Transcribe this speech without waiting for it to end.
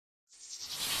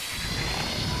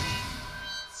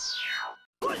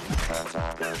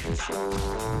Today's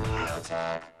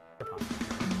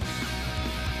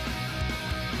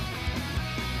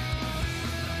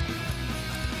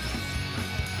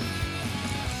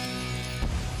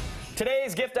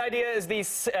gift idea is the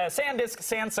SanDisk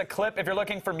Sansa clip. If you're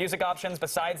looking for music options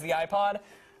besides the iPod,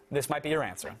 this might be your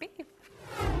answer.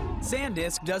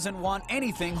 SanDisk doesn't want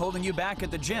anything holding you back at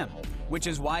the gym, which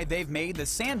is why they've made the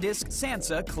SanDisk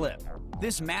Sansa clip.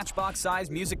 This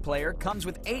matchbox-sized music player comes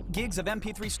with 8 gigs of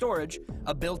MP3 storage,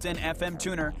 a built-in FM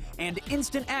tuner, and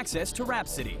instant access to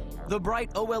Rhapsody. The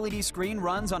bright OLED screen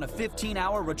runs on a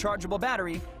 15-hour rechargeable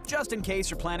battery, just in case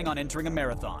you're planning on entering a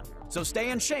marathon. So stay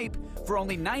in shape for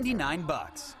only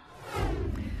 $99.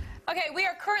 Okay, we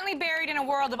are currently buried in a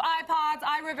world of iPods,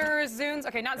 iRivers, Zunes.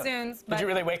 Okay, not Zunes, but... Did you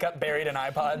really wake up buried in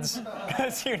iPods?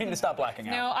 Because you need to stop blacking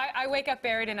out. No, I wake up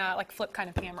buried in like flip kind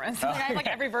of cameras. I have like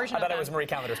every version of I thought them. it was Marie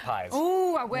Callender's pies.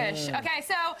 Ooh, I wish. Okay,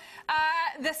 so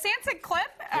the Sansa clip,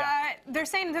 they're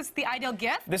saying this is the ideal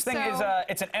gift. This thing is,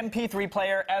 it's an MP3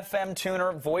 player, FM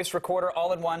tuner, voice recorder,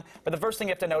 all in one. But the first thing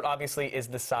you have to note, obviously, is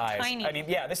the size. Tiny. I mean,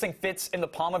 yeah, this thing fits in the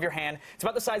palm of your hand. It's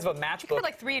about the size of a matchbook. You could put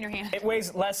like 3 in your hand. It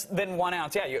weighs less than 1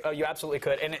 ounce. Yeah, you absolutely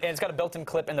could. And it's got a built-in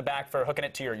clip in the back for hooking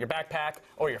it to your backpack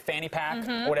or your fanny pack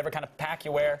or whatever kind of pack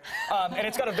you wear. And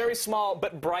it's got a very small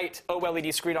but bright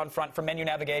OLED screen on front for menu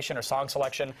navigation or song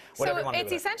selection, whatever you want to do.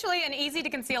 So it's essentially an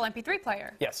easy-to-conceal MP3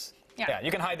 player. Yes. Yeah.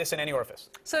 You can hide this in any orifice.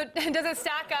 So does it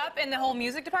stack up in the whole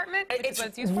music department?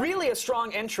 It's really a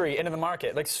strong entry into the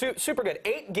market. Like super good.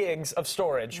 8 gigs of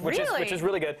storage, which is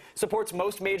really good. Supports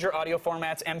most major audio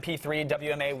formats: MP3,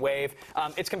 WMA, WAV.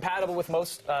 It's compatible with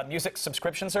most music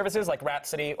subscription services like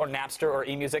Rhapsody or Napster or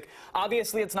eMusic.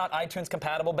 Obviously, it's not iTunes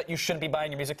compatible, but you shouldn't be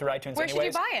buying your music through iTunes anyways. Where should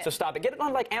you buy it? So stop it. Get it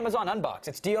on like Amazon Unbox.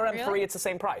 It's DRM-free. It's the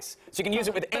same price. So you can use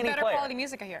it with any player. Better quality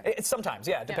music, I hear. It's sometimes,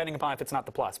 yeah, depending upon if it's not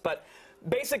the Plus. But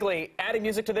basically, adding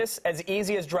music to this as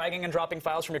easy as dragging and dropping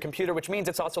files from your computer, which means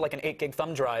it's also like an 8-gig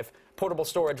thumb drive, portable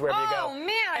storage wherever you go. Oh,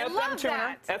 man, I love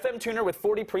that. FM tuner with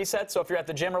 40 presets, so if you're at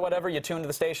the gym or whatever, you tune to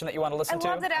the station that you want to listen to.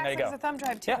 I love that it acts as a thumb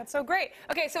drive, too. That's so great.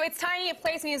 Okay, so it's tiny, it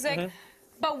plays music.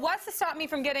 But what's to stop me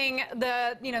from getting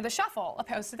the, the shuffle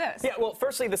opposed to this? Yeah, well,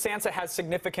 firstly, the Sansa has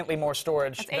significantly more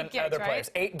storage than other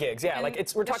players. 8 gigs, yeah. And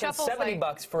we're talking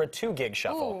 $70 for a 2-gig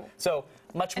shuffle. Ooh. So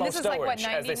much more storage, like, what,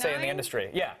 as they say in the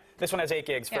industry. Yeah. This one has 8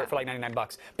 gigs for like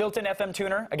 $99. Built-in FM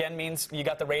tuner, again, means you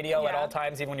got the radio at all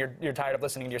times, even when you're tired of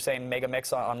listening to your same mega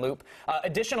mix on loop.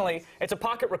 Additionally, it's a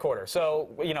pocket recorder. So,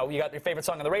 you got your favorite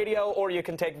song on the radio, or you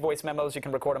can take voice memos. You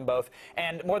can record them both.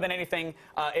 And more than anything,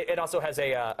 it also has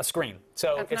a screen.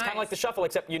 So it's kind of like the shuffle,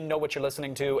 except you know what you're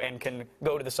listening to and can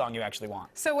go to the song you actually want.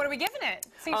 So what are we giving it?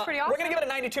 Seems pretty awesome. We're going to give it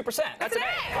a 92%. That's an A.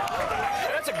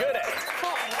 That's a good A.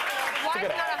 Cool. Why is it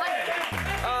not 100?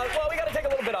 Well, we got to take a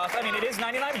little bit off. I mean, it is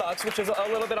 $99, which is a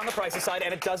little bit on the pricey side,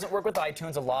 and it doesn't work with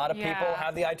iTunes. A lot of people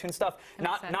have the iTunes stuff.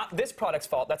 Not this product's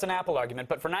fault. That's an Apple argument.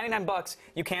 But for $99,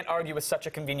 you can't argue with such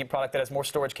a convenient product that has more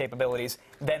storage capabilities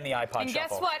than the iPod Shuffle. And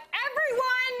guess what?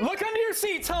 Everyone! Look under your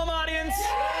seats, home audience.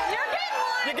 You're getting one.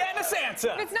 You're getting a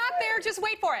Sansa. If it's not there, just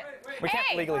wait for it. We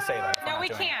can't legally say that. No, we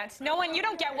can't. No one, you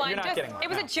don't get one. You're not getting one. It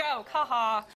was a joke. Ha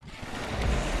ha.